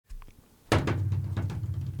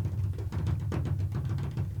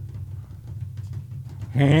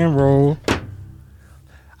Hand roll.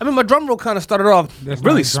 I mean, my drum roll kind of started off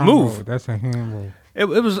really smooth. Roll. That's a hand roll. It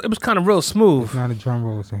was kind of real smooth. It's not a drum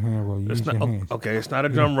roll. It's a hand roll. You use your hands. Okay, it's not a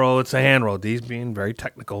drum roll. It's a hand roll. D's being very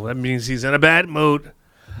technical. That means he's in a bad mood.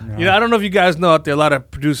 No. You know, I don't know if you guys know out there, a lot of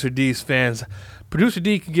Producer D's fans. Producer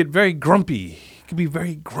D can get very grumpy. He can be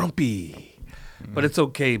very grumpy. But it's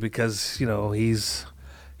okay because, you know, he's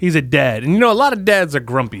a dad. And, you know, a lot of dads are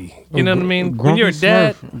grumpy. You know what I mean? When you're a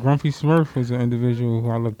dad. Grumpy Smurf is an individual who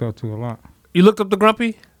I looked up to a lot. You looked up to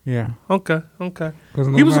Grumpy? Yeah. Okay. Because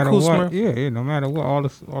he was a cool Smurf. Yeah. No matter what, all the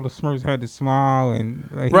Smurfs had to smile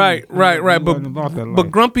and right. But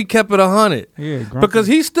Grumpy kept it 100. Yeah. Grumpy. Because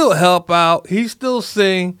he still help out. He still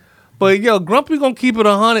sing. But yo, Grumpy gonna keep it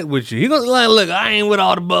 100 with you. He gonna like, look, I ain't with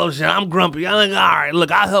all the bullshit. I'm Grumpy. I'm like, all right, look,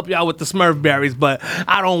 I'll help y'all with the Smurf berries, but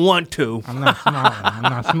I don't want to. I'm not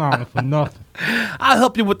smiling for nothing. I'll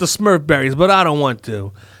help you with the Smurf berries, but I don't want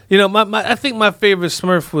to. You know, I think my favorite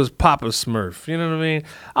Smurf was Papa Smurf. You know what I mean?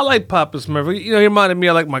 I like Papa Smurf. You know, he reminded me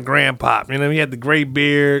of like my grandpop. You know, he had the gray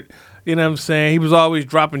beard. You know what I'm saying? He was always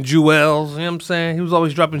dropping jewels. You know what I'm saying? He was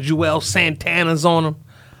always dropping Jewel Santanas on him.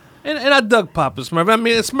 And I dug Papa Smurf. I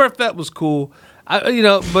mean, Smurfette was cool.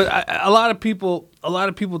 A lot of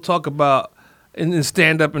people talk about in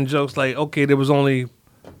stand up and jokes like, okay, there was only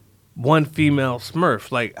one female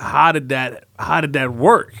Smurf. Like, how did that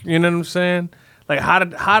work? You know what I'm saying? Like,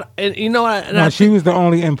 she was the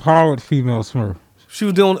only empowered female Smurf. She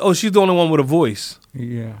was the only. Oh, she's the only one with a voice.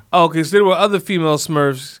 Yeah. Oh, okay, so there were other female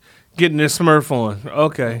Smurfs getting their Smurf on.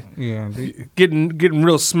 Okay. Yeah. Getting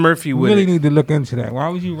real Smurfy with it. You really need to look into that. Why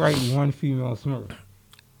would you write one female Smurf?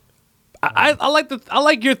 I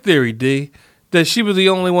like your theory, D, that she was the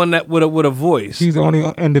only one that with a voice. She's the only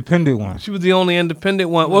independent one. She was the only independent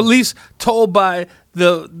one. Well, at least told by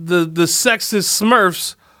the sexist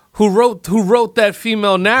Smurfs who wrote that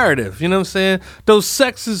female narrative. You know what I'm saying? Those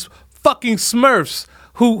sexist fucking Smurfs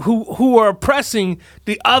who are oppressing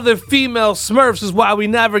the other female Smurfs is why we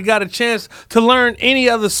never got a chance to learn any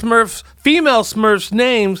other female Smurfs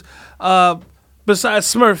names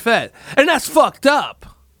besides Smurfette. And that's fucked up.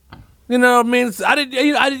 You know what I mean? I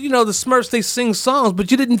didn't, you know, the Smurfs, they sing songs,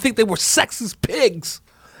 but you didn't think they were sexist pigs.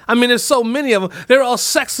 I mean, there's so many of them. They're all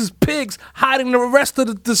sexist pigs hiding the rest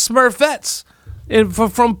of the Smurfettes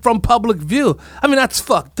from public view. I mean, that's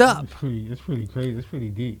fucked up. It's pretty crazy. It's pretty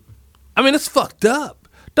deep. I mean, it's fucked up.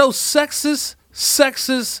 Those sexist,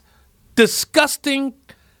 disgusting,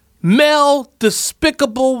 male,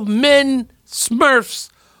 despicable men Smurfs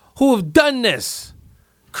who have done this,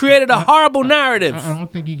 created a horrible narrative. I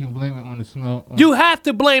don't think you can blame it on the smell. You have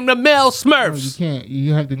to blame the male Smurfs. No, you can't.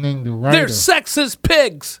 You have to name the writer. They're sexist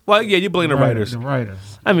pigs. Well, yeah, you blame the writers. The writers.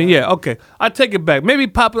 I mean, yeah, okay. I take it back. Maybe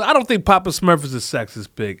I don't think Papa Smurf is a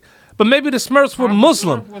sexist pig. But maybe the Smurfs were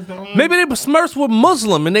Muslim. Maybe the Smurfs were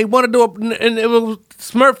Muslim, and they wanted to. And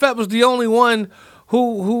Smurfette was the only one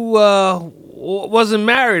who wasn't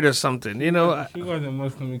married or something. You know, she wasn't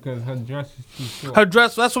Muslim because her dress is too short. Her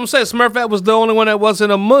dress. That's what I'm saying. Smurfette was the only one that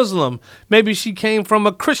wasn't a Muslim. Maybe she came from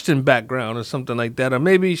a Christian background or something like that, or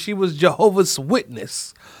maybe she was Jehovah's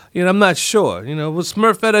Witness. You know, I'm not sure. You know, was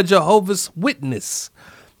Smurfette a Jehovah's Witness?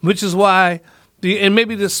 Which is why and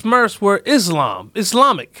maybe the Smurfs were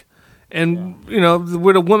Islamic. And you know,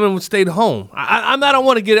 where the women stayed home. I don't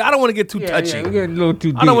want to get too touchy. Yeah, we're getting a little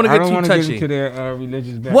too deep. I don't want to get too touchy. Get into their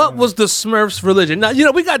religious background. What was the Smurfs' religion? Now, you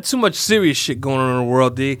know, we got too much serious shit going on in the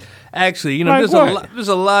world, D. Actually, you know, there's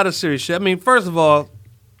a lot of serious shit. I mean, first of all,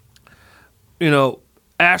 you know,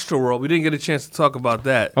 Astroworld. We didn't get a chance to talk about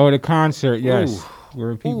that. Oh, the concert, yes.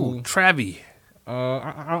 Where people Travie.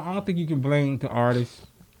 I don't think you can blame the artist.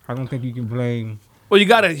 I don't think you can blame. Well,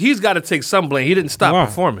 he's got to take some blame. He didn't stop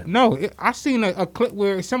performing. No, I seen a clip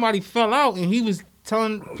where somebody fell out and he was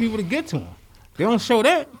telling people to get to him. They don't show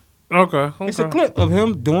that. Okay. It's a clip of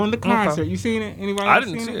him doing the concert. You seen it? Anybody? I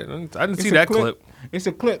didn't see it. I didn't see that clip. It's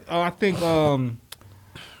a clip. I think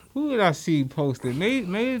who did I see posted?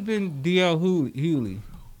 May have been DL Hewley.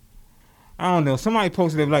 I don't know. Somebody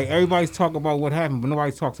posted it like everybody's talking about what happened, but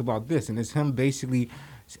nobody talks about this, and it's him basically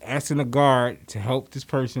asking the guard to help this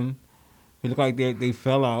person. It looked like they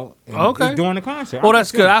fell out during the concert. Well,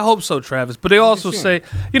 that's good. I hope so, Travis. But they also say,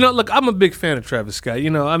 you know, look, I'm a big fan of Travis Scott. You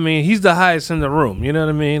know, I mean, he's the highest in the room. You know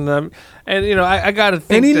what I mean? And, you know, I got to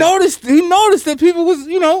think and he noticed that people was,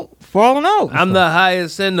 you know, falling out. I'm the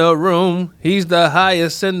highest in the room. He's the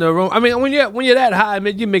highest in the room. I mean, when you're that high, I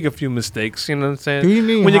mean, you make a few mistakes. You know what I'm saying? Do you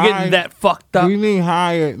mean when high, you're getting that fucked up? Do you mean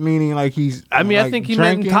higher, meaning like he's I mean, like I think he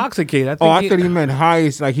drinking? meant intoxicated. I thought he meant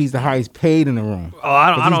highest, like he's the highest paid in the room. Oh, I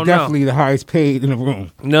don't know. He's definitely the highest paid in the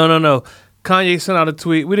room. No. Kanye sent out a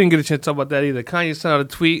tweet. We didn't get a chance to talk about that either. Kanye sent out a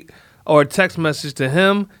tweet or a text message to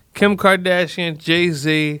him, Kim Kardashian,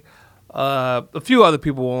 Jay-Z, a few other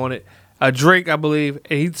people were on it. Drake, I believe,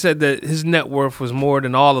 and he said that his net worth was more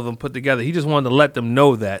than all of them put together. He just wanted to let them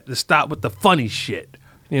know that, to stop with the funny shit.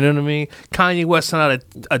 You know what I mean? Kanye West sent out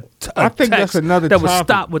a I think text that's another that topic. would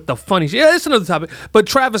stop with the funny shit. Yeah, it's another topic. But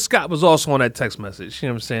Travis Scott was also on that text message. You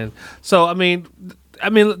know what I'm saying? So I mean,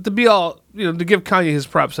 to be all, to give Kanye his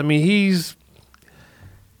props. I mean, he's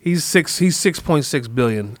 6.6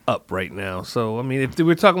 billion up right now. So I mean, if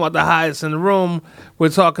we're talking about the highest in the room, we're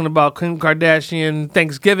talking about Kim Kardashian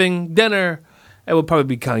Thanksgiving dinner. It would probably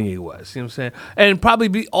be Kanye West. You know what I'm saying? And probably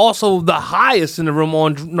be also the highest in the room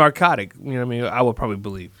on narcotic. You know what I mean? I would probably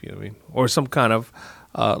believe. You know what I mean? Or some kind of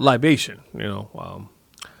libation.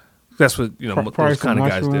 That's what those kind of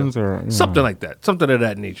guys do. Or, something like that, something of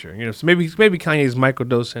that nature. So maybe Kanye's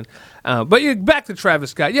microdosing. But back to Travis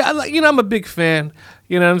Scott. Yeah, I'm a big fan.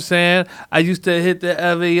 You know what I'm saying? I used to hit the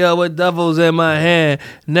LVO with doubles in my hand.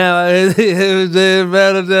 Now I hit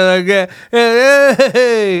better than I get.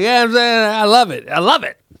 Hey, you know what I'm saying? I love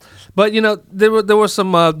it. But there were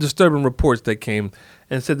some disturbing reports that came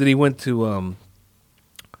and said that he went to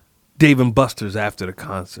Dave and Buster's after the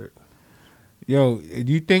concert. Yo,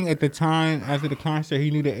 do you think at the time after the concert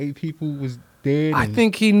he knew that 8 people was dead? I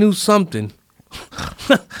think he knew something.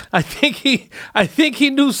 I think he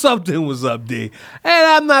knew something was up there,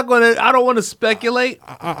 and I don't want to speculate.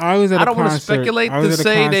 I was at a concert. I don't want to speculate to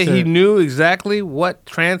say that he knew exactly what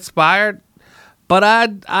transpired, but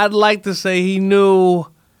I'd like to say he knew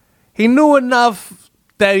enough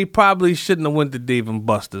that he probably shouldn't have went to Dave and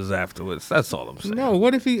Buster's afterwards. That's all I'm saying. No,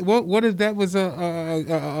 what if that was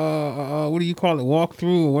a what do you call it,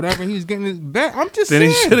 walkthrough or whatever? He was getting his back. I'm just saying. Then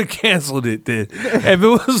he should have canceled it. Then, if it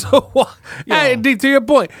was a walk, hey, D, to your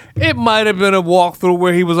point, it might have been a walkthrough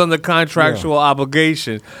where he was under contractual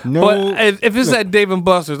obligation. No, but if it's at Dave and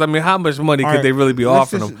Buster's, I mean, how much money could they really be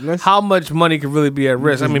offering him? How much money could really be at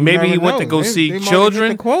risk? I mean, maybe he went to go see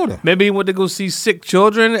children. Maybe he went to go see sick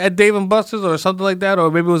children at Dave and Buster's or something like that,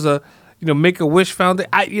 or maybe it was a Make-A-Wish Foundation.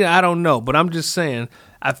 I don't know, but I'm just saying.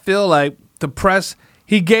 I feel like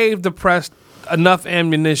he gave the press enough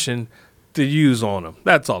ammunition to use on him.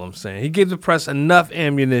 That's all I'm saying. He gave the press enough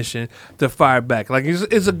ammunition to fire back. Like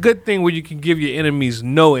it's a good thing where you can give your enemies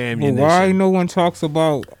no ammunition. Well, why no one talks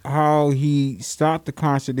about how he stopped the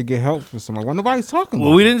concert to get help for somebody? Why nobody's talking about it?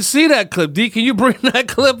 Well, we didn't see that clip. D, can you bring that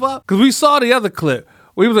clip up? Because we saw the other clip.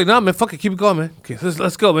 We was like, nah, man, fuck it. Keep it going, man. Okay,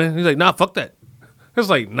 let's go, man. He's like, nah, fuck that. It's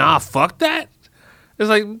like, nah, fuck that. It's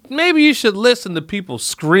like, maybe you should listen to people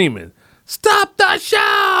screaming, stop the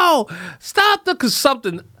show! Because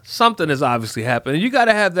something has obviously happened. And you got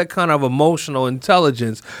to have that kind of emotional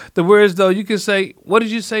intelligence. Whereas though you can say, what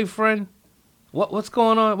did you say, friend? What's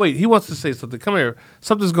going on? Wait, he wants to say something. Come here.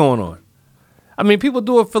 Something's going on. I mean, people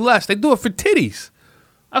do it for less. They do it for titties.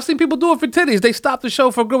 I've seen people do it for titties. They stop the show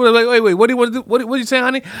for a group. They're like, wait, what do you want to do? What are you saying,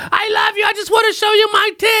 honey? I love you. I just want to show you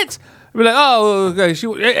my tits. Be like, oh, okay.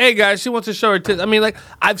 Hey guys, she wants to show her tits. I mean, like,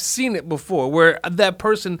 I've seen it before, where that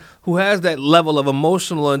person who has that level of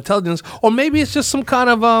emotional intelligence, or maybe it's just some kind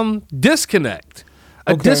of disconnect,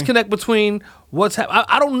 a disconnect between what's happening.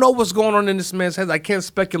 I don't know what's going on in this man's head. I can't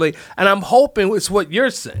speculate, and I'm hoping it's what you're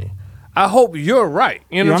saying. I hope you're right.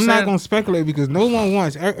 You know what I'm saying? Not going to speculate because no one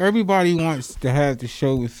wants. Everybody wants to have the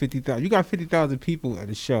show with 50,000. You got 50,000 people at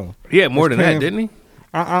the show. Yeah, more than that, didn't he?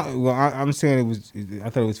 I'm saying it was. I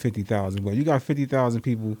thought it was 50,000, but you got 50,000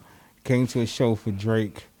 people came to a show for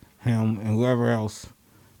Drake, him, and whoever else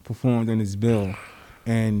performed on his bill,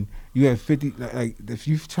 and you have 50. Like if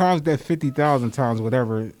you charge that 50,000 times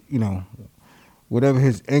whatever whatever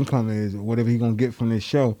his income is, or whatever he's gonna get from this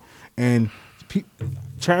show, and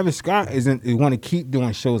Travis Scott isn't want to keep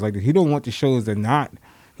doing shows like this. He don't want the shows that not.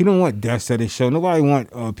 He don't want deaths at his show. Nobody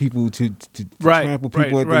want people to trample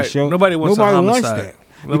people at their show. Nobody wants that.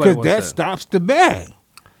 Because that stops the bag.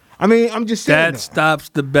 I mean, I'm just saying that stops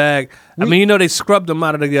the bag. I mean, they scrubbed him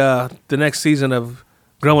out of the next season of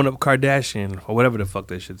Growing Up Kardashian or whatever the fuck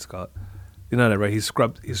that shit's called. You know that, right? He's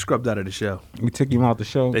scrubbed out of the show. We took him out the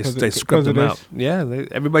show. They scrubbed him out. Yeah,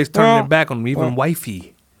 everybody's turning their back on him. Even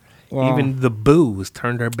wifey, even the boo has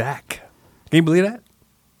turned her back. Can you believe that?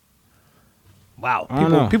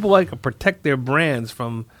 Wow, people like to protect their brands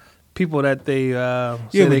from people that they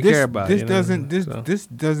say they care about. This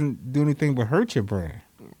doesn't do anything but hurt your brand.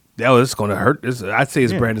 It's going to hurt. I'd say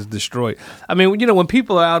his brand is destroyed. I mean, when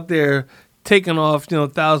people are out there taking off,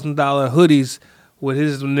 $1,000 hoodies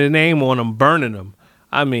with their name on them, burning them.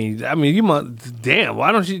 I mean, you must. Damn,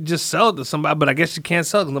 why don't you just sell it to somebody? But I guess you can't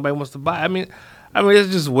sell it because nobody wants to buy. I mean,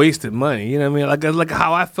 it's just wasted money. You know what I mean? Like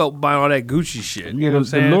how I felt buying all that Gucci shit. You know what I'm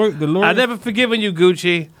saying? The Lord, I've never forgiven you,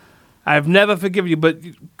 Gucci. I've never forgiven you, but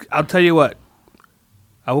I'll tell you what.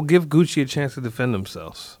 I will give Gucci a chance to defend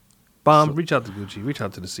themselves. Bomb, reach out to Gucci. Reach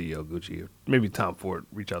out to the CEO of Gucci. Maybe Tom Ford.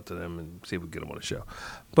 Reach out to them and see if we can get him on the show.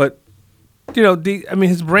 But,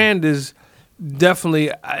 his brand is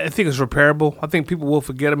definitely, I think it's repairable. I think people will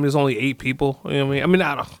forget him. There's only 8 people. You know what I mean?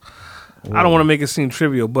 I don't want to make it seem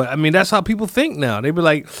trivial, but, that's how people think now. They be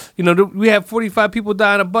like, we have 45 people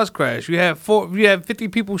die in a bus crash. You have 50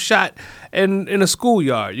 people shot in a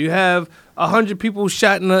schoolyard. You have 100 people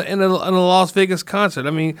shot in a Las Vegas concert.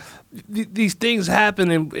 I mean, these things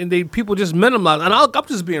happen, and people just minimize. And I'm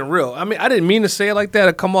just being real. I mean, I didn't mean to say it like that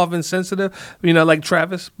or come off insensitive, like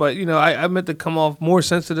Travis. But I meant to come off more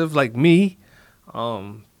sensitive, like me.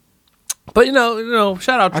 But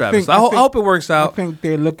shout out Travis. I hope it works out. I think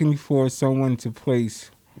they're looking for someone to place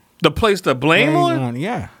the blame on.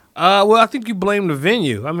 Yeah. Well, I think you blame the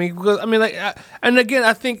venue. And again,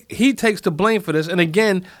 I think he takes the blame for this. And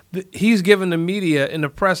again, he's giving the media and the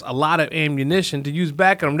press a lot of ammunition to use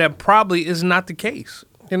back on him. That probably is not the case.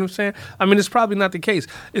 You know what I'm saying? It's probably not the case.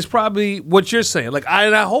 It's probably what you're saying.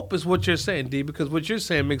 I hope it's what you're saying, D, because what you're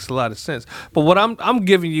saying makes a lot of sense. But what I'm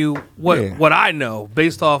giving you what I know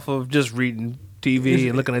based off of just reading TV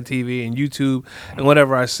and looking at TV and YouTube and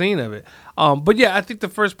whatever I've seen of it. But yeah, I think the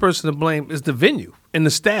first person to blame is the venue and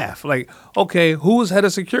the staff. Okay, who is head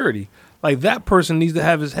of security? That person needs to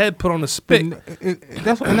have his head put on a spit.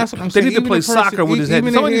 That's what I'm saying. They need to play soccer with his head.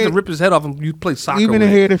 Somebody needs to rip his head off and you play soccer with Even the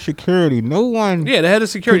head of security. No one. Yeah, the head of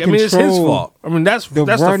security. It's his fault. That's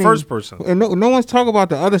the first person. And no one's talking about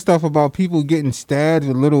the other stuff about people getting stabbed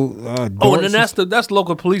with little darts. Oh, and then that's the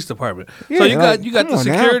local police department. Yeah, so you got the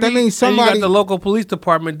security that means somebody, and you got the local police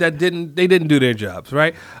department that didn't do their jobs,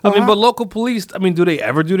 right? But local police, do they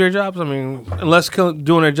ever do their jobs? Unless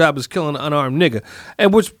doing their job is killing an unarmed nigga.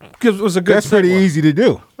 And which was a good That's pretty easy to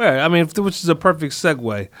do. Right. Which is a perfect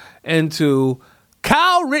segue into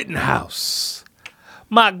Kyle Rittenhouse.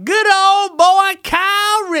 My good old boy,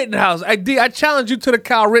 Kyle Rittenhouse. I challenged you to the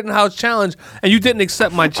Kyle Rittenhouse challenge, and you didn't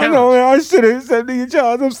accept my challenge. I know, man. I should have accepted your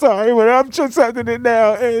challenge. I'm sorry, but I'm accepting it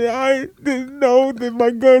now. And I didn't know that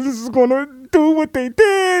my guns is going to do what they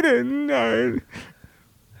did. And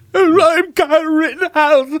I'm Kyle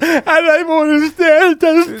Rittenhouse, and I'm on the stand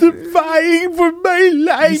testifying for my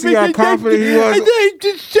life. You see how confident he was? And I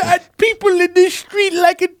just shot people in the street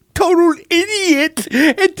like a total idiot.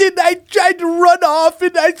 And then I tried to run off,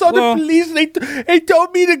 and I saw the police, and they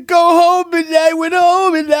told me to go home, and I went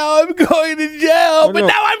home, and now I'm going to jail. But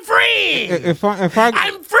now I'm free.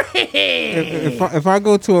 I'm free. If I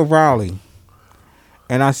go to a rally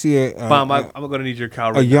and I see I'm going to need your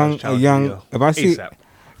Kyle Rittenhouse challenge.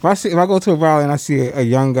 If I go to a rally and I see a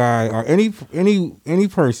young guy or any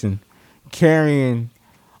person carrying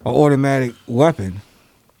an automatic weapon,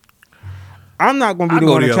 I'm not going to be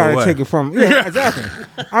the one to try to take it from him. Yeah, exactly.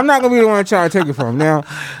 I'm not going to be the one to try to take it from him. Now,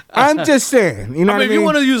 I'm just saying. You know what I mean? If you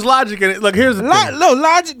want to use logic in it, look, here's the thing. No,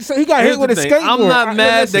 logic. So he got hit with a skateboard. I'm not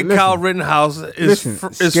mad that Kyle Rittenhouse is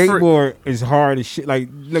skateboard is hard as shit. Look,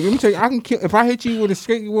 let me tell you, I can kill. If I hit you with a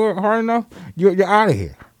skateboard hard enough, you're out of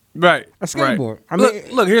here. Right. A skateboard.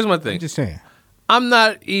 Right. Look, here's my thing. I'm just saying. I'm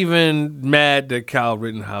not even mad that Kyle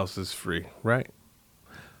Rittenhouse is free, right?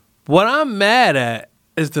 What I'm mad at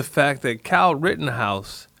is the fact that Kyle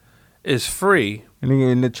Rittenhouse is free. And he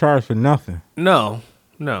in the charge for nothing. No.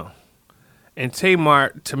 And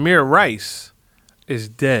Tamir Rice is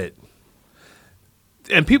dead.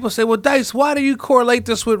 And people say, well, Dice, why do you correlate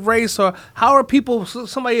this with race? Or how are people,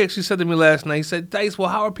 somebody actually said to me last night, he said, Dice, well,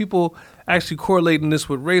 how are people actually correlating this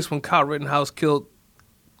with race when Kyle Rittenhouse killed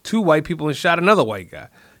 2 white people and shot another white guy?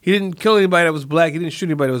 He didn't kill anybody that was black. He didn't shoot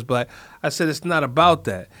anybody that was black. I said, it's not about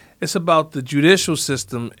that. It's about the judicial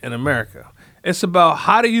system in America. It's about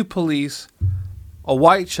how do you police a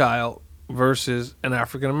white child versus an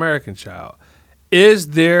African-American child? Is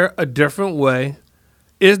there a different way?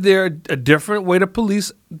 Is there a different way to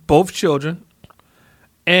police both children?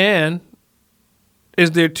 And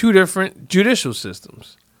is there 2 different judicial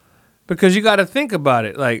systems? Because you got to think about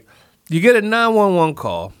it. Like, you get a 911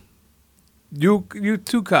 call. You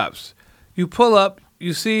 2 cops. You pull up.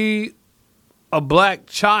 You see a black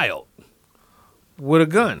child with a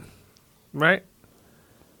gun, right?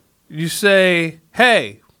 You say,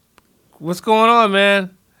 hey, what's going on,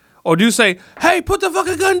 man? Or do you say, hey, put the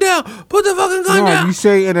fucking gun down. Put the fucking gun down. You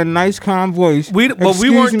say in a nice, calm voice. But we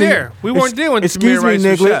weren't there. We weren't there when Tamir Rice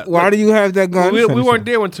was shot. Why do you have that gun? We weren't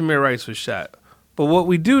there when Tamir Rice was shot. But what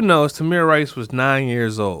we do know is Tamir Rice was 9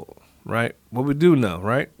 years old, right? What we do know,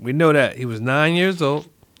 right? We know that. He was 9 years old.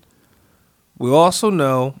 We also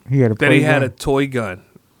know that he had a toy gun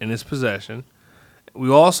in his possession.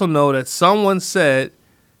 We also know that someone said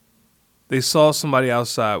they saw somebody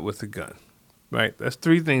outside with a gun, right? That's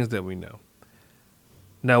three things that we know.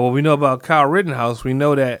 Now, what we know about Kyle Rittenhouse, we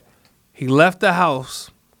know that he left the house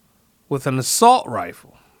with an assault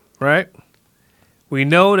rifle, right? We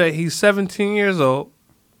know that he's 17 years old,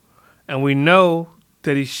 and we know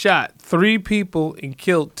that he shot 3 people and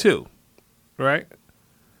killed 2, right?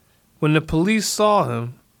 When the police saw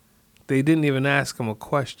him, they didn't even ask him a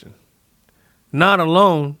question. Not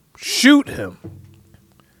alone, shoot him.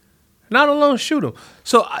 Not alone, shoot him.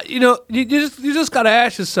 So, you just got to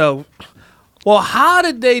ask yourself, well, how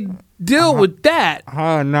did they deal with that?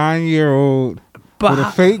 How a 9-year-old with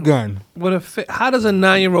a fake gun. How does a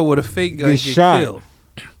 9-year-old with a fake gun get killed?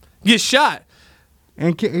 Get shot.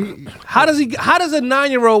 And how does a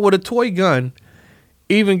 9-year-old with a toy gun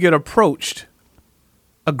even get approached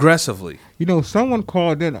aggressively? Someone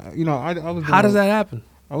called in. I was. How does that happen?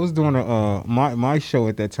 I was doing my show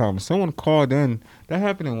at that time. Someone called in. That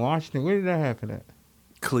happened in Washington. Where did that happen at?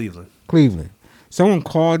 Cleveland. Someone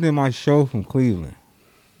called in my show from Cleveland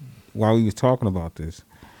while we was talking about this,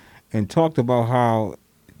 and talked about how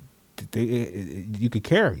you could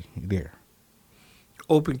carry there.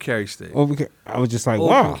 Open carry state. I was just like, Open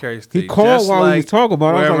wow. Carry state. He called just while like we was talking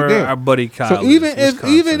about it. I was like, damn. Our buddy Kyle. So even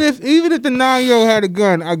if the 9-year-old had a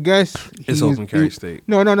gun, I guess it's open carry state.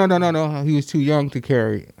 No. He was too young to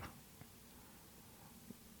carry it.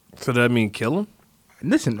 So does that mean kill him?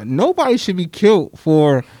 Listen, nobody should be killed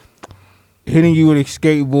for hitting you with a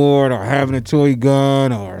skateboard or having a toy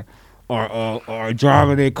gun or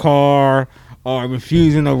driving their car or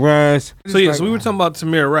refusing arrest. So so we were talking about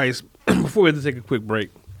Tamir Rice before we had to take a quick break,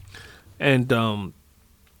 and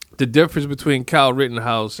the difference between Kyle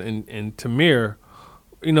Rittenhouse and Tamir,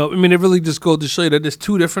 it really just goes to show you that there's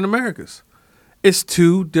 2 different Americas. It's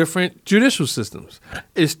 2 different judicial systems.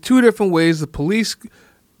 It's 2 different ways to police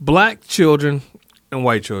black children and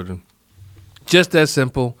white children. Just that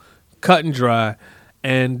simple, cut and dry.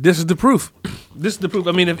 And this is the proof. This is the proof.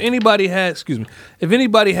 I mean, if anybody had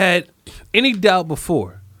any doubt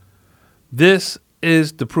before, this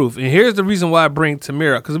is the proof. And here's the reason why I bring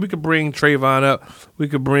Tamir up, because we could bring Trayvon up. We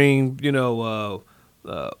could bring, Philando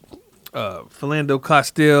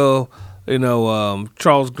Castile,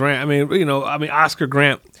 Charles Grant. Oscar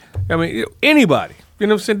Grant. Anybody. You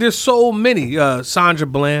know what I'm saying? There's so many. Sandra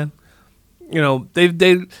Bland.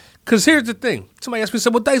 Because here's the thing. Somebody asked me,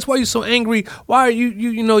 said, well, Dice, why are you so angry? Why are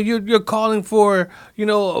you're calling for,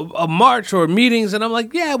 a march or meetings? And I'm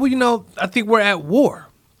like, yeah, well, I think we're at war.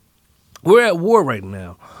 We're at war right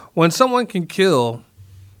now. When someone can kill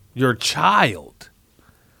your child,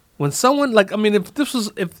 when someone,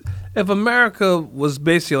 if America was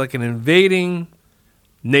basically like an invading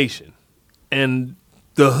nation and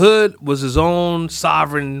the hood was his own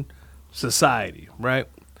sovereign society, right?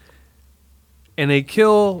 And they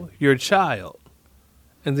kill your child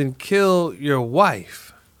and then kill your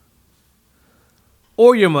wife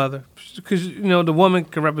or your mother, because, the woman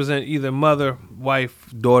can represent either mother,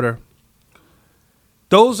 wife, daughter.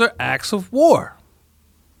 Those are acts of war.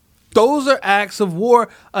 Those are acts of war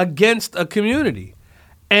against a community.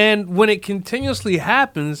 And when it continuously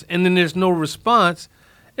happens and then there's no response,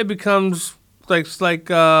 it becomes like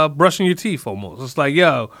brushing your teeth almost. It's like,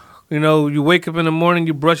 you wake up in the morning,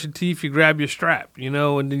 you brush your teeth, you grab your strap, and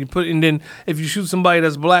then if you shoot somebody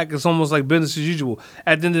that's black, it's almost like business as usual.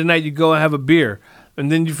 At the end of the night, you go and have a beer,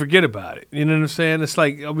 and then you forget about it. You know what I'm saying? It's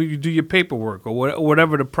like you do your paperwork or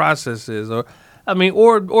whatever the process is, or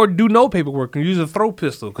do no paperwork and use a throw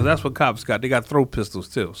pistol, because that's what cops got. They got throw pistols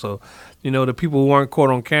too. So, the people who weren't caught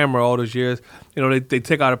on camera all those years, they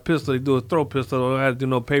take out a pistol, they do a throw pistol, they don't have to do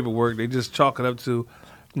no paperwork. They just chalk it up to,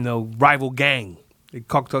 rival gang. They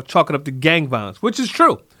chalk it up to gang violence, which is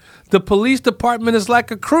true. The police department is like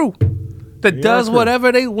a crew that does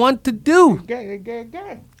whatever they want to do. They're a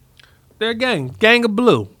gang. They're a gang. Gang of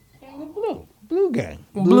blue. Gang of blue. Blue gang.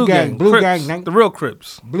 Blue gang. Blue Crips, gang. The real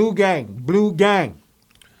Crips. Blue gang.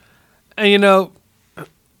 And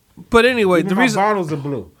but anyway, even the reason bottles are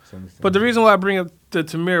blue. But the reason why I bring up the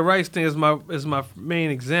Tamir Rice thing is my main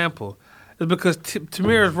example is because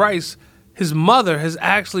Tamir Rice, his mother has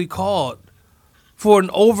actually called for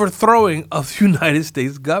an overthrowing of the United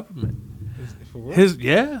States government.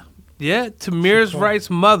 Tamir's Rice's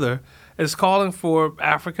mother is calling for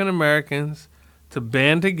African Americans to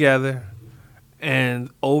band together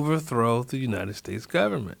and overthrow the United States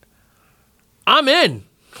government. I'm in.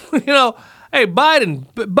 Hey,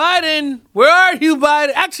 Biden, where are you,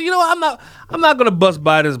 Biden? Actually, I'm not gonna bust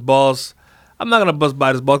Biden's balls. I'm not gonna bust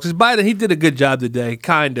Biden's balls because Biden, he did a good job today,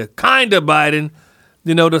 kinda, Biden.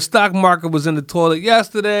 You know, the stock market was in the toilet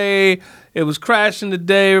yesterday. It was crashing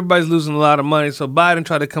today. Everybody's losing a lot of money. So Biden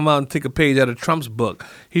tried to come out and take a page out of Trump's book.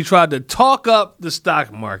 He tried to talk up the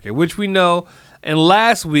stock market, which we know in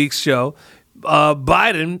last week's show,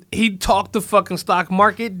 Biden, he talked the fucking stock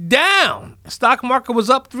market down. Stock market was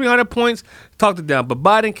up 300 points, talked it down. But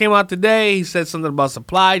Biden came out today. He said something about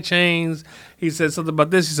supply chains. He said something about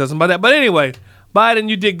this. He said something about that. But anyway, Biden,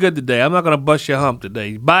 you did good today. I'm not going to bust your hump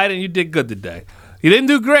today. Biden, you did good today. You didn't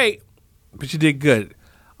do great, but you did good.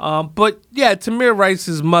 But yeah, Tamir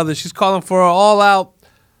Rice's mother, she's calling for an all-out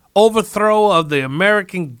overthrow of the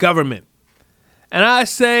American government. And I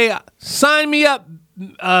say, sign me up,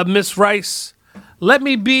 Miss Rice. Let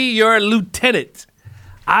me be your lieutenant.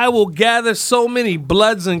 I will gather so many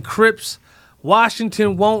Bloods and Crips,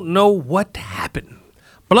 Washington won't know what happened.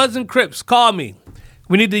 Bloods and Crips, call me.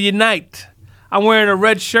 We need to unite. I'm wearing a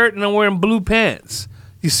red shirt and I'm wearing blue pants.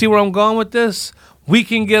 You see where I'm going with this? We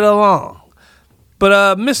can get along.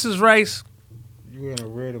 But Mrs. Rice. You wearing a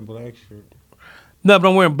red and black shirt? No, but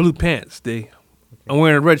I'm wearing blue pants, D. Okay. I'm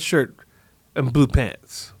wearing a red shirt and blue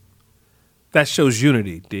pants. That shows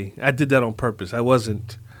unity, D. I did that on purpose. I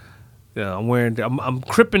wasn't, I'm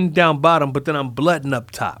cripping down bottom, but then I'm blooding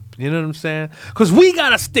up top. You know what I'm saying? Because we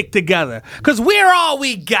got to stick together. Because we're all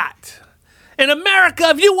we got. In America,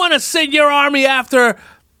 if you want to send your army after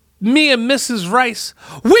me and Mrs. Rice,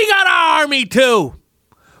 we got our army too.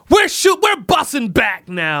 We're busting back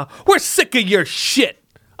now. We're sick of your shit,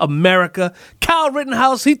 America. Kyle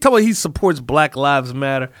Rittenhouse, he told me he supports Black Lives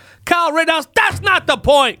Matter. Kyle Rittenhouse, that's not the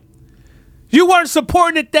point. You weren't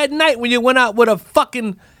supporting it that night when you went out with a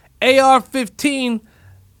fucking AR-15,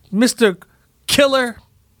 Mr. Killer,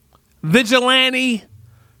 Vigilante,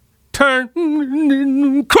 turn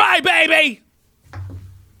Crybaby.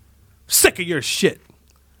 Sick of your shit.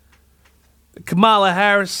 Kamala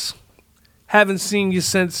Harris, haven't seen you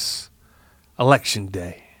since Election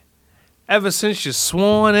Day. Ever since you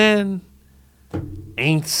sworn in,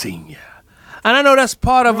 ain't seen you. And I know that's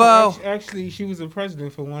part of... Actually, she was the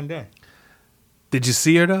president for one day. Did you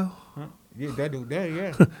see her, though? Huh? Yeah,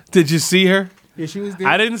 yeah. Did you see her? Yeah, she was there.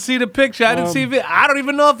 I didn't see the picture. I didn't see it. I don't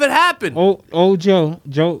even know if it happened. Old Joe.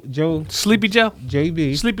 Sleepy Joe?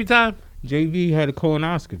 JB. Sleepy time? JB had a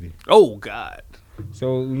colonoscopy. Oh, God.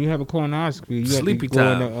 So when you have a colonoscopy, you Sleepy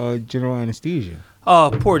have to go into general anesthesia.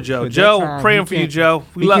 Oh, poor Joe. Joe, praying for you, Joe.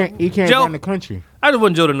 He can't Joe, go in the country. I just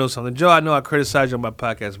want Joe to know something. Joe, I know I criticize you on my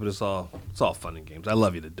podcast, but it's all fun and games. I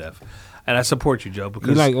love you to death. And I support you, Joe, because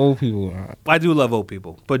you like old people. I do love old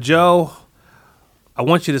people. But Joe, I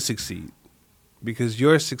want you to succeed because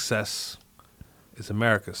your success is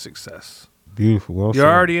America's success. Beautiful. Well You're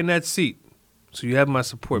said. already in that seat. So you have my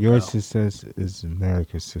support, Your pal. success is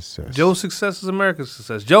America's success. Joe's success is America's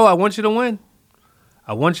success. Joe, I want you to win.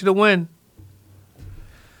 I want you to win.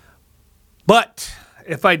 But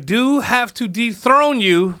if I do have to dethrone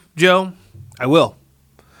you, Joe, I will.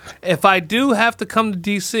 If I do have to come to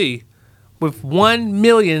D.C. with 1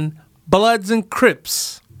 million Bloods and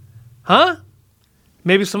Crips, huh?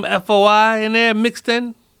 Maybe some FOI in there mixed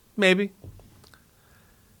in? Maybe.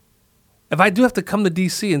 If I do have to come to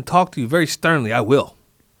D.C. and talk to you very sternly, I will,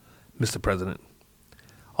 Mr. President.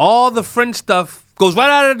 All the French stuff goes right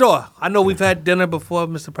out of the door. I know we've had dinner before,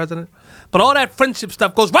 Mr. President, but all that friendship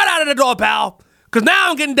stuff goes right out of the door, pal, because now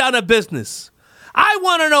I'm getting down to business. I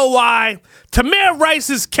want to know why Tamir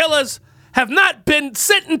Rice's killers have not been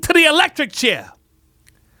sitting to the electric chair.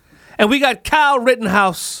 And we got Kyle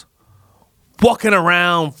Rittenhouse walking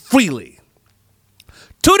around freely.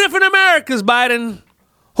 Two different Americas, Biden.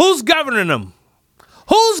 Who's governing them?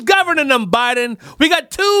 Who's governing them, Biden? We got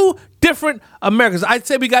two different Americas. I'd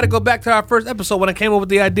say we got to go back to our first episode when I came up with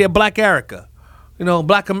the idea of Black Erica. You know,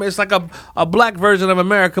 it's like a black version of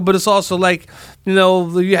America, but it's also like, you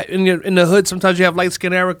know, in the hood, sometimes you have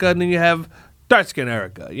light-skinned Erica and then you have dark-skinned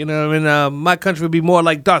Erica. You know, my country would be more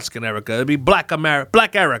like dark-skinned Erica. It'd be Black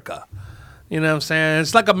Erica. You know what I'm saying?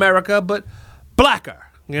 It's like America, but blacker,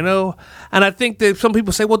 you know? And I think that some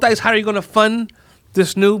people say, well, Dice, how are you going to fund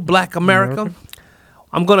this new Black America?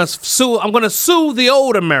 I'm gonna sue the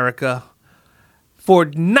old America for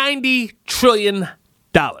 $90 trillion.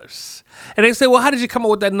 And they say, well, how did you come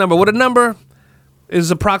up with that number? Well, the number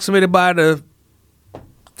is approximated by the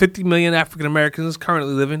 50 million African Americans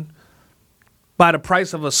currently living by the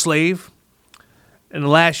price of a slave in the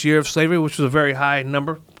last year of slavery, which was a very high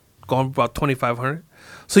number, going about 2,500.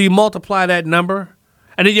 So you multiply that number,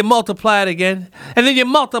 and then you multiply it again, and then you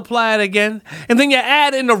multiply it again, and then you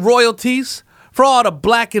add in the royalties for all the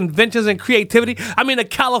black inventions and creativity. I mean, the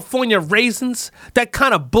California raisins, that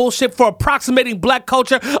kind of bullshit for approximating black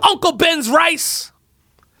culture. Uncle Ben's rice.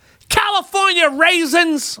 California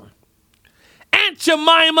raisins, Aunt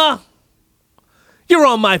Jemima, you're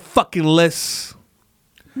on my fucking list.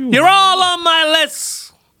 You're all on my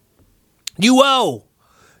list. You owe.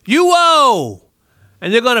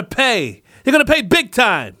 And you're going to pay. You're going to pay big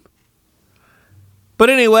time. But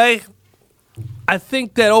anyway, I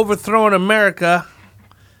think that overthrowing America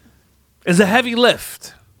is a heavy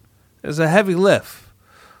lift.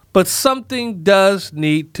 But something does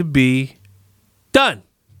need to be done.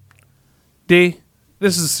 D,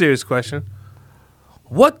 this is a serious question.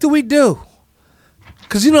 What do we do?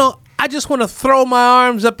 Because, I just want to throw my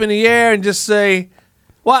arms up in the air and just say,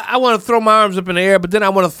 well, I want to throw my arms up in the air, but then I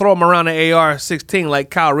want to throw them around the AR-16 like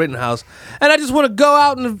Kyle Rittenhouse. And I just want to go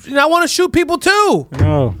out and I want to shoot people too.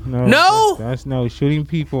 No? That's no. Shooting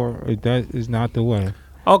people, that is not the way.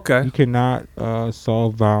 Okay. You cannot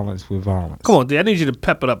solve violence with violence. Come on, D. I need you to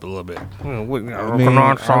pep it up a little bit. I'm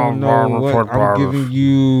giving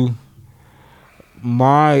you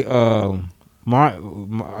I'll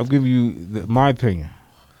give you my opinion.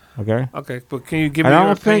 Okay. Okay, but can you give me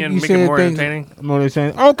your opinion and make it more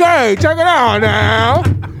entertaining? Okay, check it out now.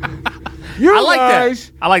 I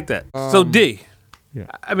like that. So D. Yeah.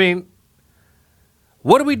 I mean,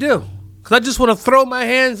 what do we do? Because I just want to throw my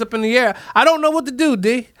hands up in the air. I don't know what to do,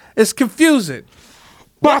 D. It's confusing.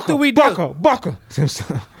 What do we do? Bucker.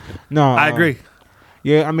 No, I agree.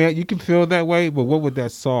 Yeah, I mean, you can feel that way, but what would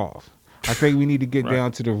that solve? I think we need to get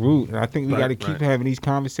down to the root, and I think we got to keep having these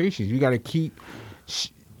conversations. We got to keep.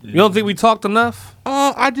 You don't think we talked enough?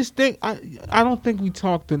 I just think I don't think we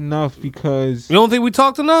talked enough because. You don't think we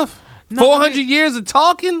talked enough? No, 400 years of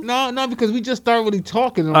talking? No, because we just started really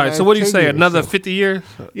talking. All right, so what do you say? Another 50 years?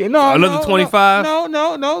 Yeah, no, another 25?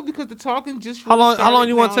 No, because the talking just. How long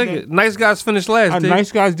you want to take it? Nice guys finish last.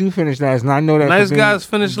 Nice guys do finish last, and I know that. Nice guys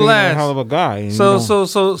finish last. A hell of a guy.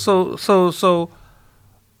 So,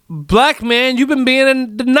 black man, you've been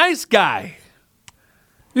being the nice guy.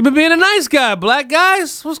 You've been being a nice guy, black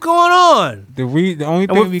guys. What's going on? The only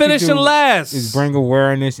thing we're finishing last is bring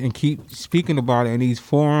awareness and keep speaking about it in these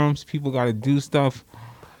forums. People got to do stuff.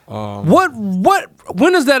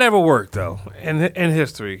 When does that ever work though in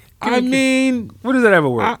history? When does that ever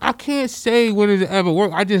work? I can't say when does it ever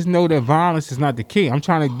work. I just know that violence is not the key. I'm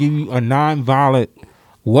trying to give you a non-violent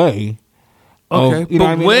way. Okay,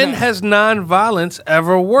 but when has non-violence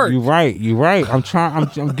ever worked? You're right. I'm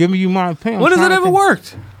giving you my opinion. When has it ever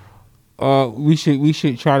worked? We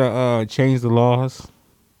should try to change the laws.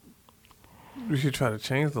 We should try to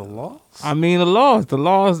change the laws? I mean the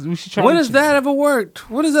laws. We should try. When has that ever worked?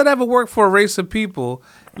 When does that ever work for a race of people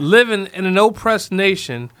living in an oppressed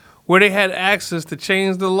nation where they had access to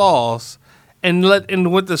change the laws and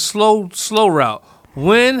with the slow route?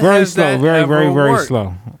 When has that ever worked?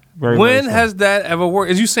 Slow. When has that ever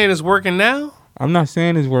worked? Is you saying it's working now? I'm not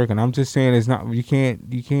saying it's working. I'm just saying it's not. You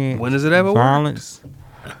can't. When does it ever violence?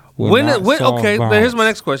 Okay, then here's my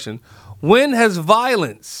next question. When has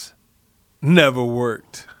violence never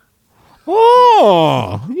worked?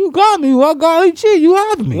 Oh, you got me. Well, golly gee, you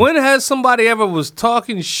have me. When has somebody ever was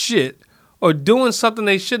talking shit or doing something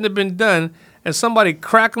they shouldn't have been done, and somebody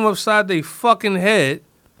crack them upside their fucking head,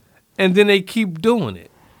 and then they keep doing it?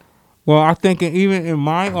 Well, I think even in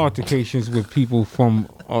my altercations with people from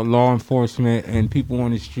law enforcement and people on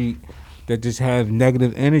the street that just have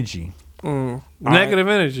negative energy. Negative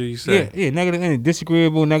energy, you say? Yeah, negative energy.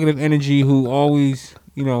 Disagreeable, negative energy who always,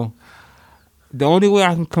 the only way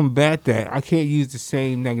I can combat that, I can't use the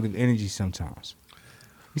same negative energy sometimes.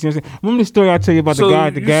 You see what I'm saying? Remember the story I tell you about the guy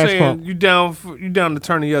at the gas pump? You down to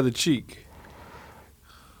turn the other cheek?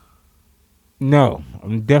 No,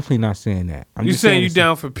 I'm definitely not saying that. You saying you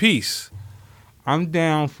down for peace? I'm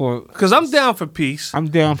down for... Because I'm down for peace. I'm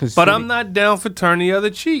down for... But I'm not down for turning the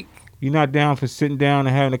other cheek. You're not down for sitting down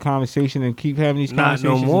and having a conversation and keep having these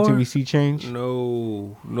conversations until we see change?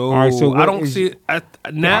 No. All right, so I don't see it.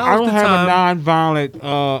 Now I don't have a non-violent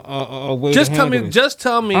way just to tell me. it. Just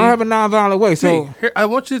tell me. I don't have a non-violent way. So here, I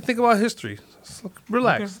want you to think about history.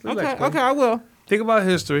 Relax. Okay, I will. Think about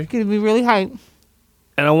history. It's be really hype.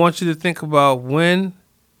 And I want you to think about when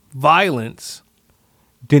violence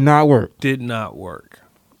did not work.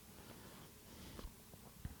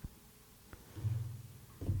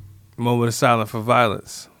 Moment of silence for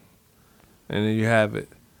violence. And then you have it.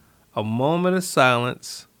 A moment of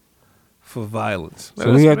silence for violence.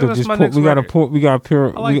 So we have to just pull, we got to pull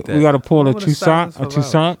a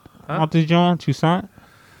Toussaint out this John Toussaint.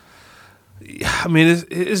 I mean,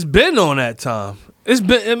 it's been on that time. It's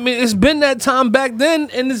been that time back then,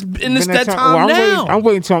 and it's that time now. I'm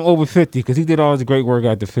waiting till I'm over 50 because he did all his great work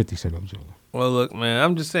after 50. So I'm joking. Well, look, man,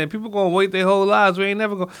 I'm just saying, people gonna wait their whole lives. We ain't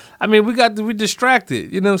never gonna. I mean, we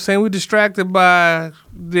distracted. You know what I'm saying? We distracted by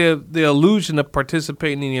the illusion of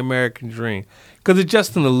participating in the American dream, because it's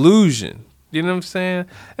just an illusion. You know what I'm saying?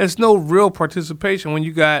 It's no real participation when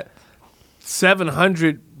you got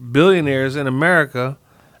 700 billionaires in America,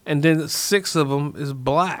 and then 6 of them is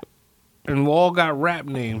black, and we all got rap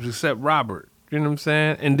names except Robert. You know what I'm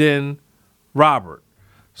saying? And then Robert.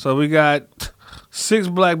 So we got 6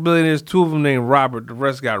 black billionaires, 2 of them named Robert. The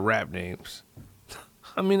rest got rap names.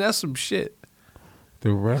 I mean, that's some shit.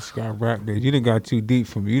 The rest got rap names. You done got too deep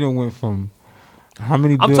for me. You done went from how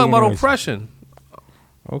many I'm billionaires? talking about oppression.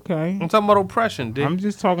 Okay. I'm talking about oppression, dude. I'm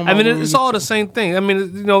just talking about... I mean, it's all the same thing. I mean,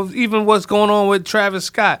 you know, even what's going on with Travis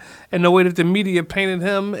Scott and the way that the media painted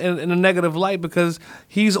him in a negative light, because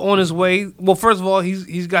he's on his way. Well, first of all,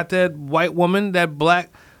 he's got that white woman, that black...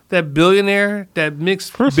 that billionaire, that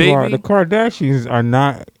mixed First baby. of all, the Kardashians are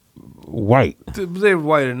not white. They're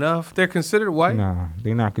white enough. They're considered white. Nah,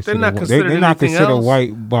 they're not considered. They're not considered they're not anything considered else.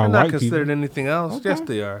 white by They're not white considered people. anything else. Okay. Yes,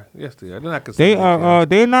 they are. Yes, they are. They're not considered. They anything are. else.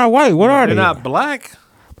 They're not white. What are they? They're not black.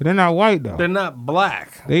 But they're not white though. They're not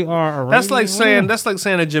black. They are. That's like Arabian.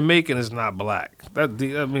 saying a Jamaican is not black. I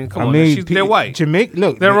mean, come I on. mean, They're white.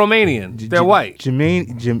 Look, They're Romanian. They're white.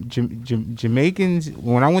 Jamaicans.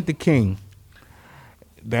 When I went to King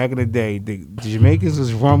back in the day, the Jamaicans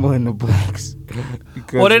was rumbling the blacks.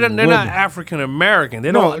 Well, they're not African American.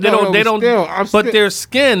 They don't. Still, but their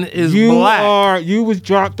skin is you black. You was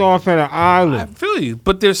dropped off at an island. I feel you,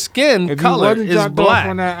 but their skin If color you wasn't is dropped black. off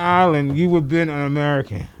on that island, you would have been an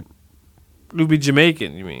American. You'd be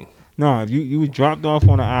Jamaican. You mean? No, if you was dropped off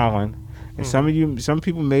on an island, and some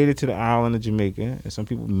people made it to the island of Jamaica, and some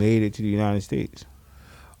people made it to the United States.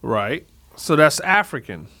 Right. So that's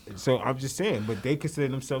African. So I'm just saying, but they consider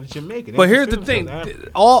themselves Jamaican. They But here's the consider thing: themselves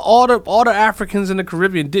all the Africans in the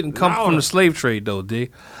Caribbean didn't come from Louder. the slave trade, though. D.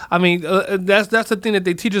 I mean, that's the thing that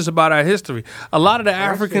they teach us about our history. A lot of the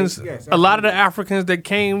Africans, yes, a lot of the Africans that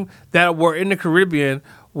came that were in the Caribbean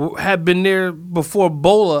had been there before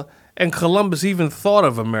Bola and Columbus even thought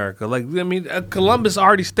of America. Like, I mean, Columbus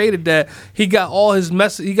already stated that he got all his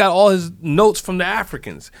notes from the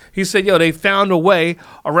Africans. He said, yo, they found a way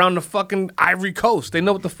around the fucking Ivory Coast. They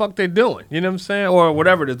know what the fuck they're doing. You know what I'm saying? Or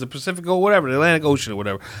whatever it is, the Pacific or whatever, the Atlantic Ocean or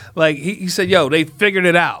whatever. Like, he said, yo, they figured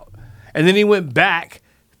it out. And then he went back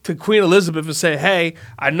to Queen Elizabeth and said, hey,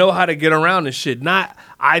 I know how to get around this shit. Not,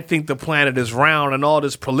 I think the planet is round and all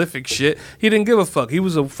this prolific shit. He didn't give a fuck. He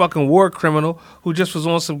was a fucking war criminal who just was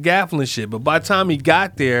on some gaffling shit. But by the time he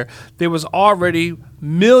got there was already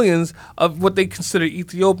millions of what they considered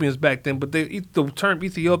Ethiopians back then. But the term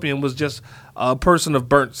Ethiopian was just a person of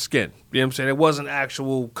burnt skin. You know what I'm saying? It wasn't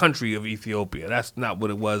actual country of Ethiopia. That's not what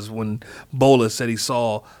it was when Bola said he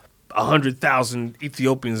saw 100,000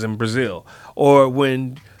 Ethiopians in Brazil. Or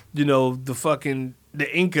when, you know, the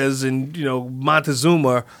Incas and, you know,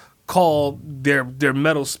 Montezuma called their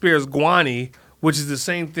metal spears guani, which is the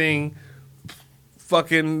same thing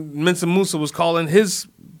fucking Mansa Musa was calling his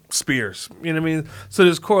spears. You know what I mean? So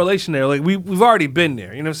there's correlation there. Like, we've already been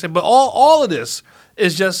there. You know what I'm saying? But all of this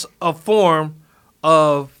is just a form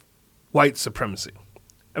of white supremacy.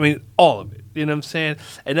 I mean, all of it. You know what I'm saying?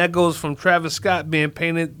 And that goes from Travis Scott being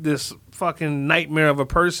painted this fucking nightmare of a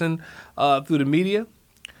person through the media.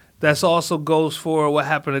 That also goes for what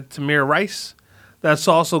happened to Tamir Rice. That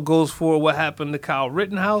also goes for what happened to Kyle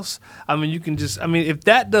Rittenhouse. I mean, you can just, I mean, if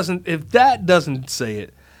that doesn't say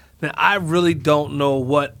it, then I really don't know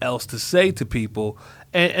what else to say to people.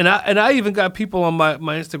 And I even got people on my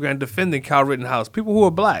Instagram defending Kyle Rittenhouse. People who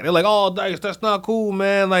are black. They're like, "Oh, Dice, that's not cool,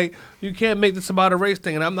 man. Like, you can't make this about a race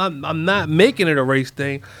thing." And I'm not making it a race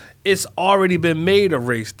thing. It's already been made a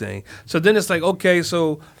race thing. So then it's like, okay,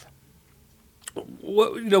 so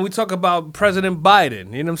what, you know, we talk about President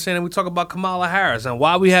Biden, you know what I'm saying? And we talk about Kamala Harris and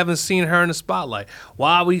why we haven't seen her in the spotlight.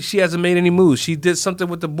 Why she hasn't made any moves. She did something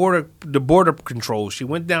with the border control. She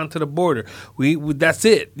went down to the border. That's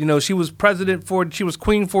it. You know, she was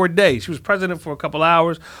queen for a day. She was president for a couple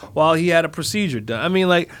hours while he had a procedure done.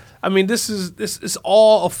 This is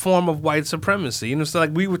all a form of white supremacy. You know, so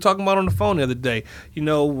like we were talking about on the phone the other day. You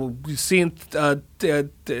know, seeing Tiani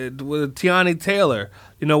Taylor.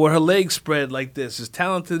 You know, where her legs spread like this, as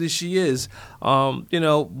talented as she is. You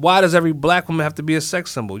know, why does every black woman have to be a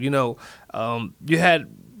sex symbol? You know, you had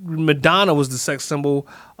Madonna was the sex symbol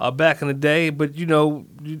back in the day, but you know,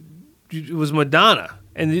 it was Madonna,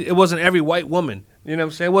 and it wasn't every white woman. You know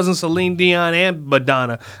what I'm saying? It wasn't Celine Dion and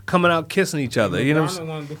Madonna coming out kissing each other. You know what I'm saying?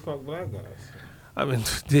 wanted to fuck black guys. I mean,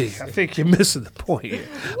 I think you're missing the point here.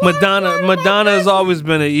 Madonna has always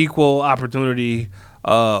been an equal opportunity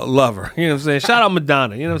lover. You know what I'm saying? Shout out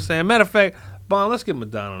Madonna. You know what I'm saying? Matter of fact, Bon, let's get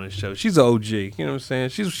Madonna on this show. She's an OG. You know what I'm saying?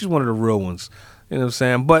 She's one of the real ones. You know what I'm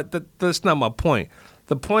saying? But that's not my point.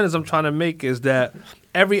 The point is I'm trying to make is that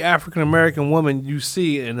every African American woman you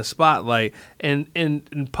see in the spotlight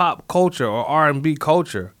in pop culture or R&B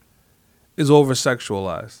culture is over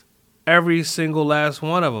sexualized. Every single last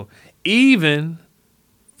one of them. Even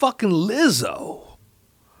fucking Lizzo.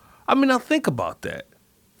 I mean, now think about that.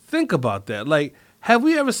 Think about that. Like, have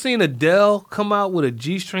we ever seen Adele come out with a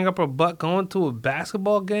G-string up her butt going to a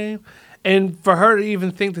basketball game? And for her to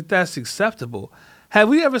even think that that's acceptable. Have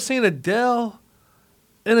we ever seen Adele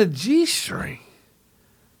in a G-string?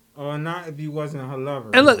 Or not if you wasn't her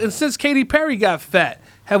lover. And look, and since Katy Perry got fat,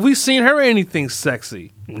 have we seen her anything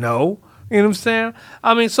sexy? No. You know what I'm saying?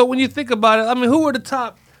 I mean, so when you think about it, I mean, who were the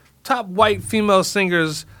top white female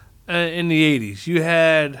singers in the 80s? You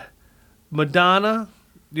had Madonna,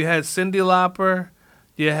 you had Cyndi Lauper,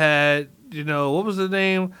 you had, what was the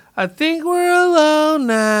name? I think we're alone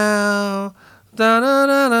now.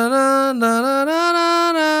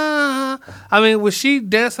 Da-da-da-da-da-da-da-da-da. I mean, was she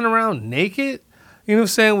dancing around naked? You know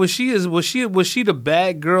what I'm saying? Was she the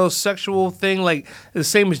bad girl sexual thing like the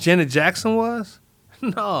same as Janet Jackson was?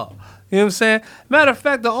 No. You know what I'm saying? Matter of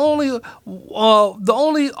fact, the only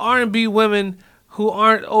R&B women who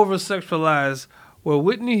aren't over sexualized were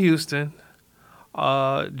Whitney Houston,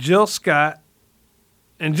 Jill Scott.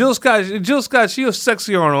 And Jill Scott, she was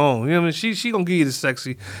sexy on her own. You know what I mean? She gonna give you the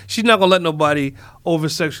sexy. She's not gonna let nobody over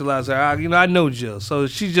sexualize her. I know Jill, so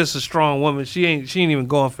she's just a strong woman. She ain't even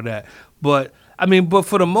going for that. But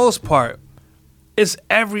for the most part, it's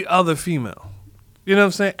every other female. You know what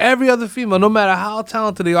I'm saying? Every other female, no matter how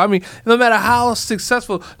talented they are. I mean, no matter how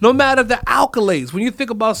successful, no matter the accolades. When you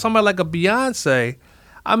think about somebody like a Beyonce,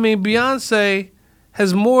 Beyonce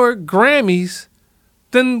has more Grammys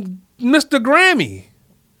than Mr. Grammy.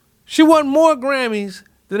 She won more Grammys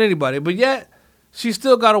than anybody, but yet she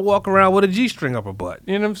still got to walk around with a G-string up her butt.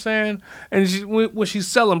 You know what I'm saying? And when she's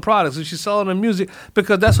selling products, when she's selling her music,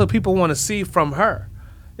 because that's what people want to see from her.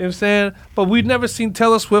 You know what I'm saying? But we've never seen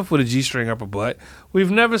Taylor Swift with a G-string up her butt. We've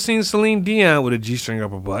never seen Celine Dion with a G-string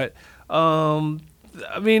up her butt.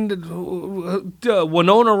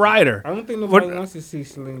 Winona Ryder. I don't think nobody wants to see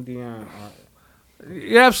Celine Dion.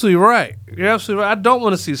 You're absolutely right. I don't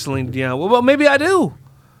want to see Celine Dion. Well, maybe I do.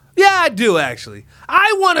 Yeah, I do, actually.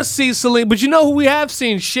 I want to see Celine, but you know who we have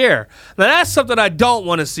seen? Cher. Now, that's something I don't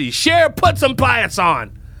want to see. Cher, put some pants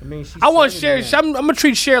on. I want Cher. I'm going to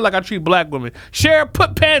treat Cher like I treat black women. Cher,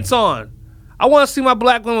 put pants on. I want to see my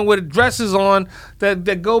black women with dresses on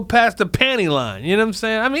that go past the panty line. You know what I'm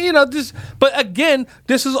saying? But again,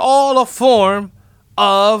 this is all a form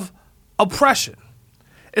of oppression.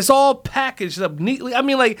 It's all packaged up neatly.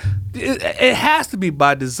 It has to be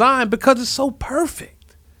by design because it's so perfect.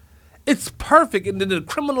 It's perfect. And then the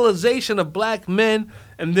criminalization of black men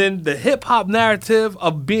and then the hip-hop narrative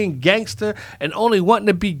of being gangster and only wanting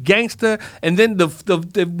to be gangster and then the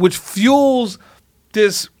which fuels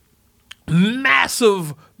this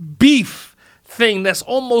massive beef thing that's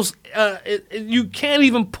almost you can't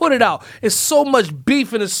even put it out. It's so much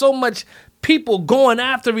beef and it's so much people going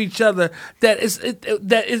after each other that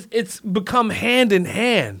it's become hand in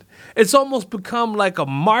hand. It's almost become like a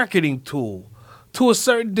marketing tool to a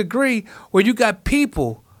certain degree where you got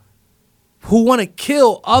people who want to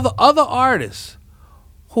kill other artists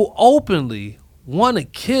who openly want to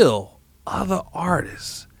kill other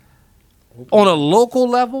artists on a local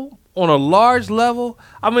level, on a large level.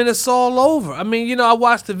 It's all over. I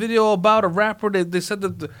watched a video about a rapper that they said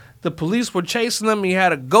that the police were chasing him. He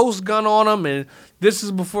had a ghost gun on him, and this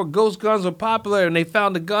is before ghost guns were popular, and they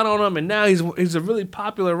found the gun on him, and now he's a really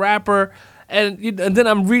popular rapper. And then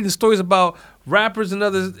I'm reading stories about rappers and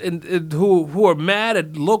others who are mad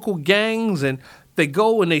at local gangs, and they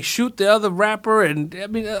go and they shoot the other rapper, and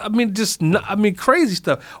crazy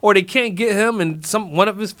stuff. Or they can't get him, and one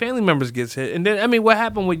of his family members gets hit. And then what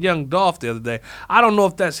happened with Young Dolph the other day? I don't know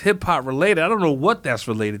if that's hip hop related. I don't know what that's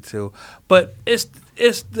related to, but it's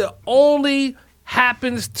the only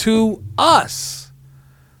happens to us,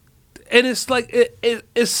 and it's like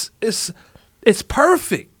it's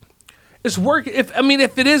perfect. It's working.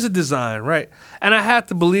 If it is a design, right? And I have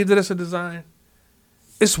to believe that it's a design.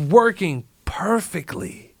 It's working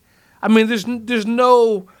perfectly. There's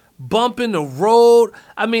no bump in the road.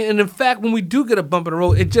 And in fact, when we do get a bump in the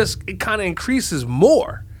road, it kind of increases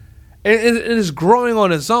more, and it's growing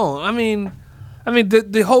on its own.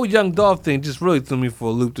 The whole Young Dolph thing just really threw me for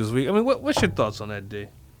a loop this week. What's your thoughts on that, D?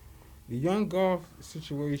 The Young Dolph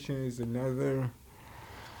situation is another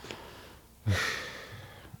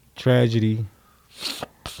tragedy.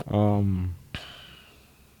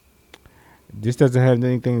 This doesn't have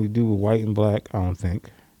anything to do with white and black, I don't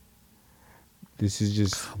think. This is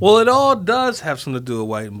just... Well, it all does have something to do with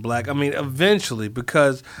white and black. I mean, eventually,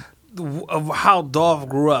 because of how Dolph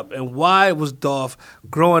grew up and why was Dolph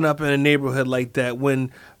growing up in a neighborhood like that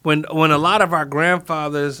when a lot of our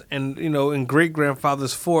grandfathers and great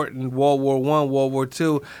grandfathers fought in World War I, World War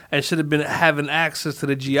II, and should have been having access to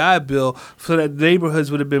the GI Bill so that neighborhoods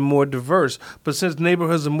would have been more diverse. But since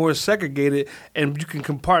neighborhoods are more segregated and you can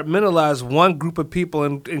compartmentalize one group of people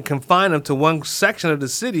and confine them to one section of the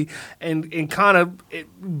city and kind of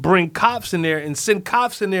bring cops in there and send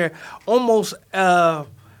cops in there almost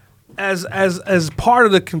as part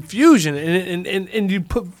of the confusion, and you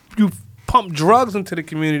pump drugs into the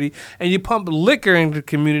community, and you pump liquor into the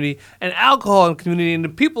community and alcohol in the community, and the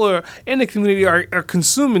people are in the community are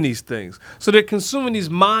consuming these things. So they're consuming these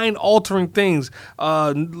mind-altering things,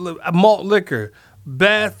 malt liquor,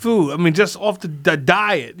 bad food. I mean, just off the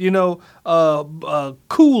diet,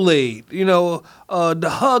 Kool-Aid, the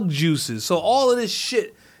hug juices. So all of this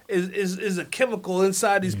shit is a chemical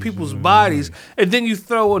inside these people's bodies, and then you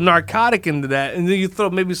throw a narcotic into that, and then you throw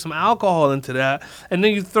maybe some alcohol into that, and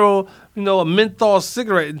then you throw a menthol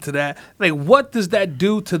cigarette into that. Like, what does that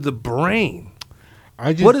do to the brain?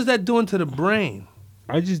 What is that doing to the brain?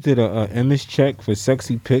 I just did a image check for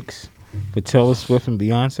sexy pics for Taylor Swift and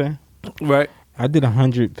Beyonce. Right. I did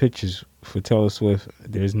 100 pictures for Taylor Swift.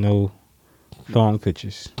 There's no thong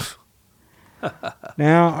pictures.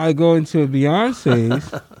 Now I go into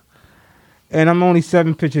Beyonce's, and I'm only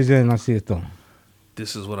 7 pictures in, and I see a thong.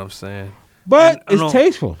 This is what I'm saying. But it's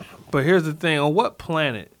tasteful. But here's the thing: on what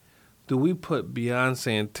planet do we put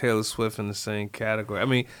Beyonce and Taylor Swift in the same category? I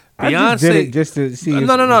mean, Beyonce. I just did it just to see.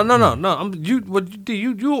 No.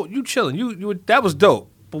 You chilling? You that was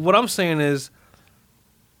dope. But what I'm saying is,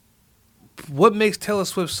 what makes Taylor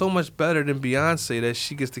Swift so much better than Beyonce that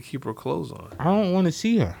she gets to keep her clothes on? I don't want to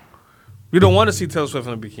see her. You don't want to see Taylor Swift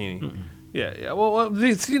in a bikini. Mm-mm. Yeah. Well,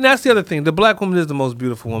 see, that's the other thing. The black woman is the most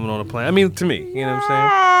beautiful woman on the planet. I mean, to me, you know what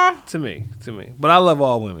I'm saying? To me. But I love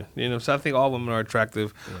all women. So I think all women are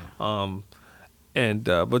attractive. Yeah.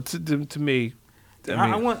 But to me,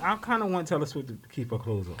 I kind of want Taylor Swift to keep her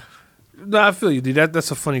clothes on. No, I feel you, dude.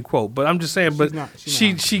 That's a funny quote. But I'm just saying. But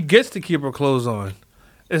she gets to keep her clothes on.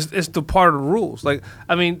 It's the part of the rules. Like,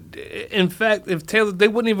 I mean, in fact, if they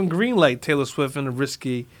wouldn't even greenlight Taylor Swift in a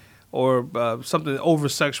risky or something over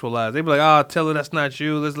sexualized. They'd be like, Taylor, that's not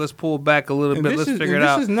you. Let's pull back a little bit. Let's figure it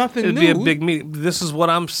out. This is nothing It'd new. Be a big meeting. This is what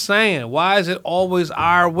I'm saying. Why is it always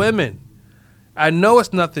our women? I know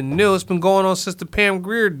it's nothing new. It's been going on since the Pam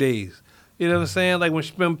Grier days. You know what I'm saying? Like when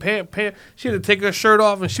she been Pam, she had to take her shirt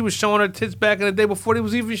off and she was showing her tits back in the day before they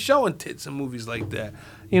was even showing tits in movies like that.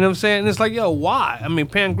 You know what I'm saying? And it's like, yo, why? I mean,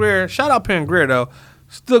 Pam Grier, shout out Pam Grier though.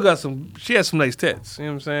 She has some nice tits. You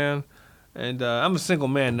know what I'm saying? And I'm a single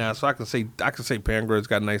man now, so I can say Pam Grier's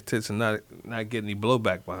got nice tits and not get any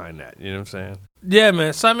blowback behind that. You know what I'm saying? Yeah,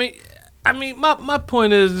 man. So I mean, my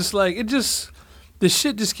point is, it's like the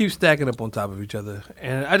shit just keeps stacking up on top of each other,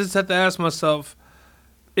 and I just have to ask myself,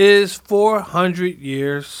 is 400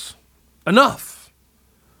 years enough?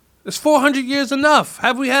 Is 400 years enough?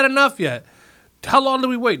 Have we had enough yet? How long do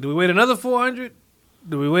we wait? Do we wait another 400?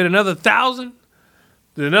 Do we wait another 1,000?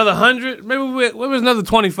 Another 100? Maybe was another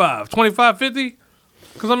 25, 50?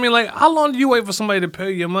 Because, I mean, like, how long do you wait for somebody to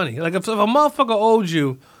pay your money? Like, if a motherfucker owed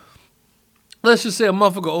you, let's just say a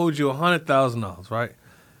motherfucker owed you $100,000, right?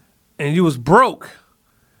 And you was broke,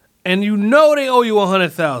 and you know they owe you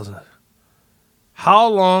 $100,000. How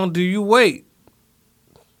long do you wait?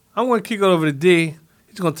 I'm going to kick it over to D.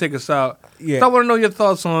 He's going to take us out. Yeah. So I want to know your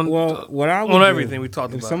thoughts on everything we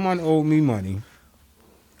talked about. If someone owed me money.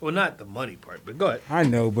 Well, not the money part, but go ahead. I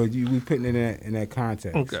know, but we putting it in that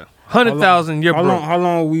context. Okay. 100,000, you're broke. How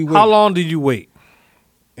long we wait? How long do you wait?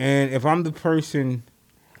 And if I'm the person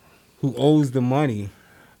who owes the money,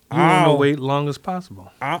 you want to wait long as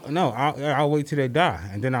possible. I'll wait till they die,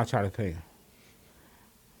 and then I'll try to pay them.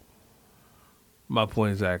 My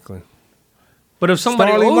point exactly. But if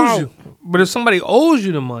somebody owes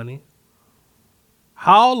you the money,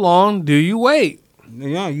 how long do you wait?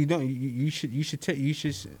 No, you don't. You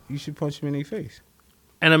should punch them in their face.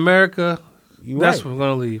 And America, that's where we're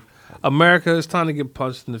gonna leave. America, it's time to get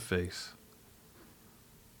punched in the face.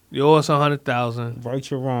 You owe us 100,000. Right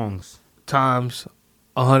your wrongs. Times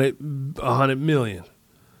 100 million.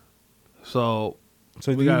 So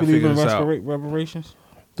do you believe in reparations?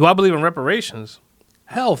 Do I believe in reparations?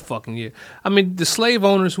 Hell fucking yeah. I mean, the slave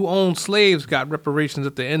owners who owned slaves got reparations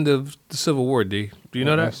at the end of the Civil War, D. Do you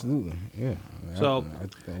know that? Absolutely, yeah. So,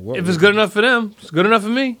 if it's good enough for them, it's good enough for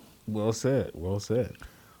me. Well said.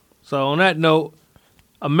 So, on that note,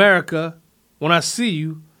 America, When I see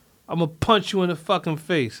you, I'm going to punch you in the fucking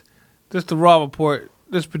face. This the Raw Report.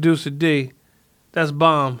 This producer D. That's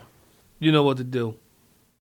Bomb. You know what to do.